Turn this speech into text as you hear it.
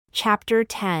Chapter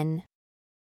 10.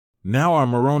 Now I,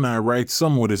 Moroni, write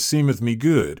somewhat as seemeth me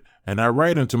good, and I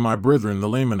write unto my brethren the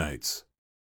Lamanites.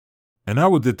 And I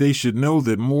would that they should know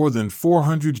that more than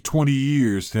 420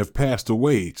 years have passed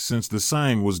away since the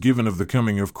sign was given of the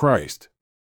coming of Christ.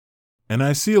 And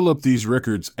I seal up these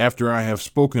records after I have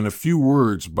spoken a few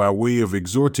words by way of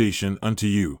exhortation unto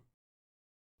you.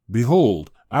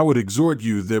 Behold, I would exhort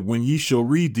you that when ye shall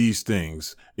read these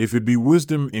things, if it be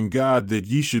wisdom in God that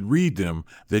ye should read them,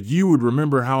 that ye would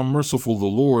remember how merciful the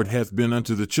Lord hath been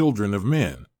unto the children of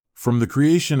men, from the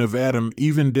creation of Adam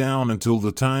even down until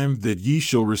the time that ye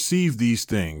shall receive these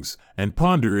things, and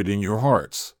ponder it in your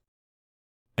hearts.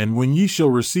 And when ye shall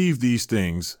receive these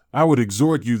things, I would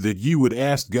exhort you that ye would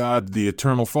ask God the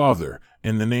Eternal Father,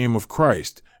 in the name of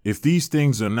Christ, if these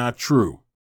things are not true.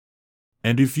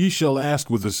 And if ye shall ask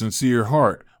with a sincere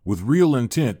heart, with real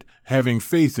intent, having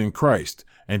faith in Christ,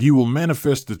 and he will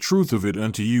manifest the truth of it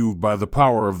unto you by the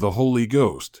power of the Holy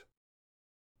Ghost.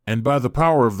 And by the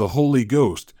power of the Holy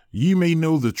Ghost, ye may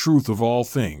know the truth of all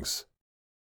things.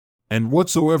 And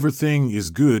whatsoever thing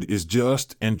is good is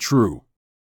just and true.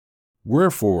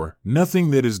 Wherefore,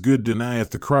 nothing that is good denieth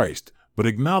the Christ, but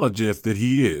acknowledgeth that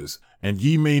he is, and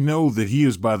ye may know that he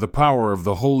is by the power of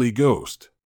the Holy Ghost.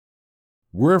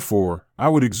 Wherefore, I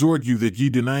would exhort you that ye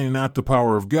deny not the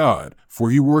power of God,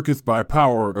 for he worketh by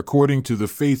power according to the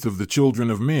faith of the children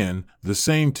of men, the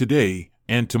same today,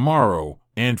 and tomorrow,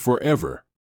 and forever.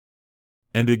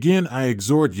 And again I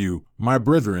exhort you, my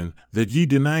brethren, that ye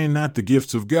deny not the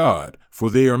gifts of God, for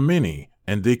they are many,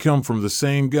 and they come from the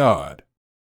same God.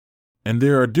 And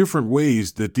there are different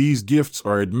ways that these gifts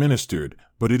are administered,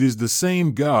 but it is the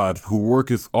same God who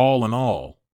worketh all in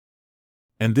all.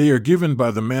 And they are given by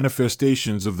the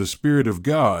manifestations of the Spirit of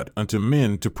God unto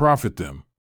men to profit them.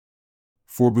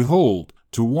 For behold,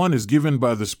 to one is given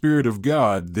by the Spirit of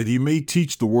God that he may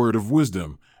teach the word of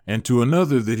wisdom, and to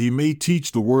another that he may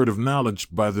teach the word of knowledge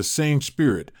by the same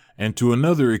Spirit, and to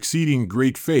another exceeding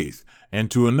great faith,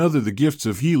 and to another the gifts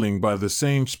of healing by the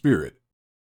same Spirit.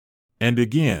 And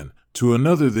again, to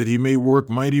another that he may work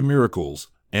mighty miracles,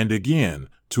 and again,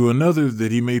 to another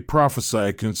that he may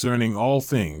prophesy concerning all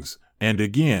things, and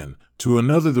again, to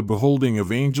another the beholding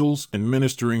of angels and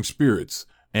ministering spirits,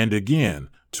 and again,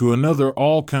 to another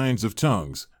all kinds of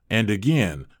tongues, and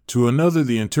again, to another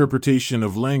the interpretation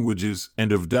of languages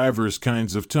and of divers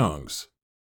kinds of tongues.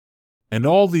 And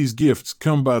all these gifts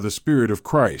come by the Spirit of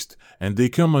Christ, and they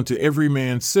come unto every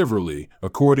man severally,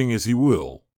 according as he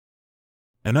will.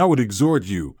 And I would exhort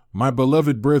you, my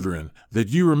beloved brethren, that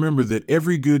you remember that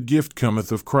every good gift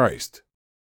cometh of Christ.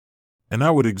 And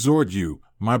I would exhort you,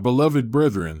 my beloved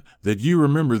brethren, that ye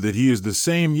remember that he is the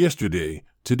same yesterday,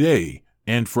 today,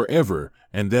 and forever,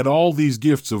 and that all these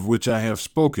gifts of which I have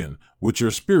spoken, which are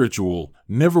spiritual,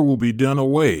 never will be done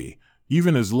away,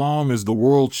 even as long as the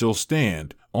world shall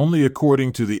stand, only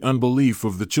according to the unbelief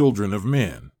of the children of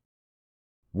men.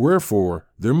 Wherefore,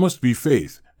 there must be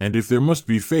faith, and if there must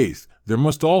be faith, there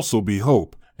must also be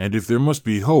hope, and if there must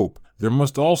be hope, there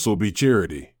must also be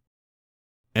charity.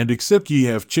 And except ye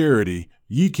have charity,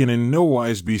 ye can in no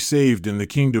wise be saved in the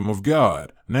kingdom of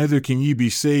God, neither can ye be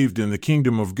saved in the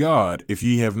kingdom of God if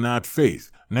ye have not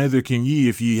faith, neither can ye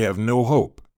if ye have no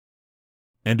hope.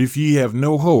 And if ye have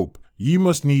no hope, ye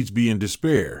must needs be in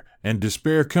despair, and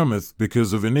despair cometh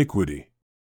because of iniquity.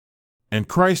 And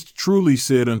Christ truly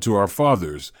said unto our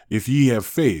fathers, If ye have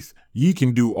faith, ye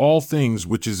can do all things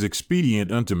which is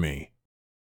expedient unto me.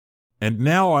 And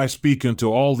now I speak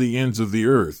unto all the ends of the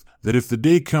earth, that if the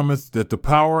day cometh that the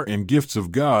power and gifts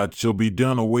of God shall be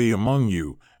done away among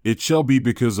you, it shall be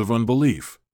because of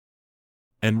unbelief.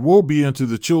 And woe be unto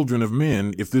the children of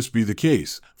men if this be the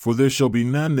case, for there shall be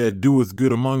none that doeth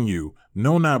good among you,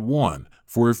 no not one,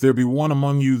 for if there be one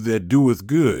among you that doeth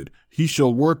good, he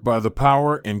shall work by the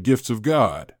power and gifts of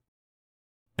God.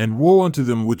 And woe unto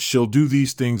them which shall do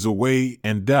these things away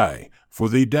and die, for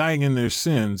they die in their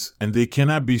sins, and they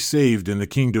cannot be saved in the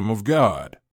kingdom of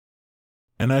God.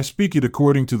 And I speak it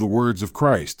according to the words of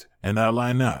Christ, and I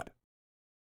lie not.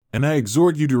 And I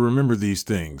exhort you to remember these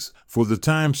things, for the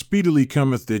time speedily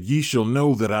cometh that ye shall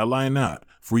know that I lie not,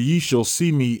 for ye shall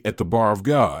see me at the bar of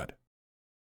God.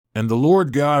 And the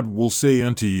Lord God will say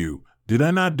unto you, Did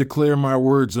I not declare my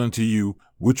words unto you,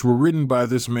 which were written by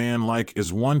this man like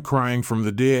as one crying from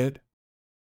the dead?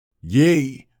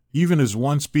 Yea, even as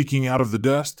one speaking out of the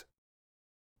dust?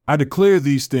 I declare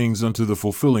these things unto the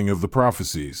fulfilling of the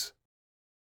prophecies.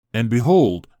 And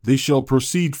behold, they shall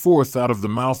proceed forth out of the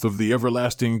mouth of the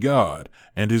everlasting God,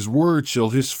 and his word shall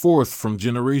hiss forth from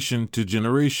generation to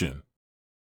generation.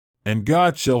 And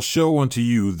God shall show unto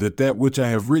you that which I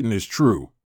have written is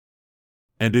true.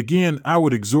 And again I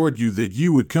would exhort you that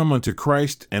you would come unto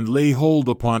Christ, and lay hold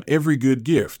upon every good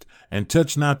gift, and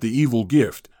touch not the evil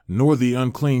gift, nor the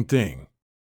unclean thing.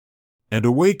 And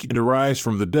awake and arise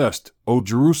from the dust, O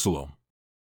Jerusalem.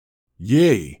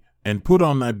 Yea, and put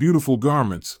on thy beautiful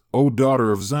garments, O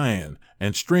daughter of Zion,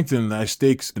 and strengthen thy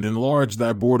stakes and enlarge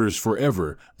thy borders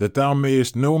forever, that thou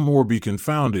mayest no more be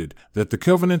confounded, that the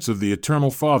covenants of the eternal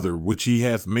Father which he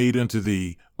hath made unto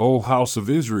thee, O house of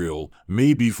Israel,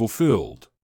 may be fulfilled.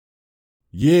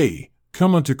 Yea,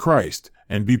 come unto Christ,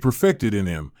 and be perfected in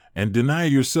him, and deny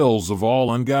yourselves of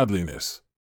all ungodliness.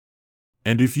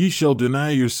 And if ye shall deny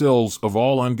yourselves of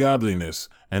all ungodliness,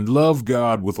 and love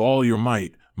God with all your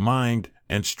might, mind,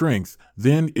 and strength,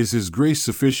 then is his grace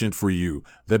sufficient for you,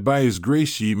 that by his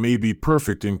grace ye may be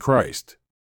perfect in Christ.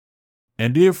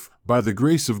 And if, by the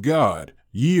grace of God,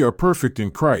 ye are perfect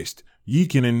in Christ, ye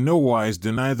can in no wise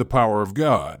deny the power of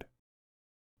God.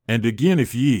 And again,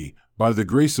 if ye, by the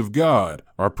grace of God,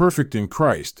 are perfect in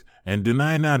Christ, and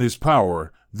deny not his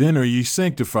power, then are ye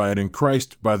sanctified in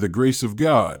Christ by the grace of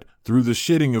God, through the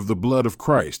shedding of the blood of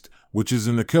Christ, which is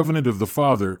in the covenant of the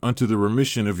Father unto the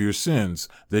remission of your sins,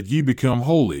 that ye become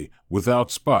holy, without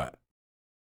spot.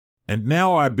 And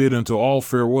now I bid unto all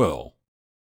farewell.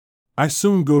 I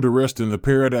soon go to rest in the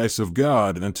paradise of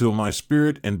God until my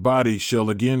spirit and body shall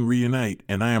again reunite,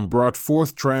 and I am brought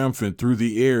forth triumphant through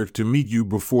the air to meet you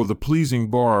before the pleasing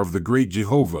bar of the great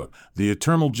Jehovah, the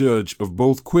eternal judge of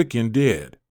both quick and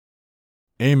dead.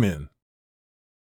 Amen.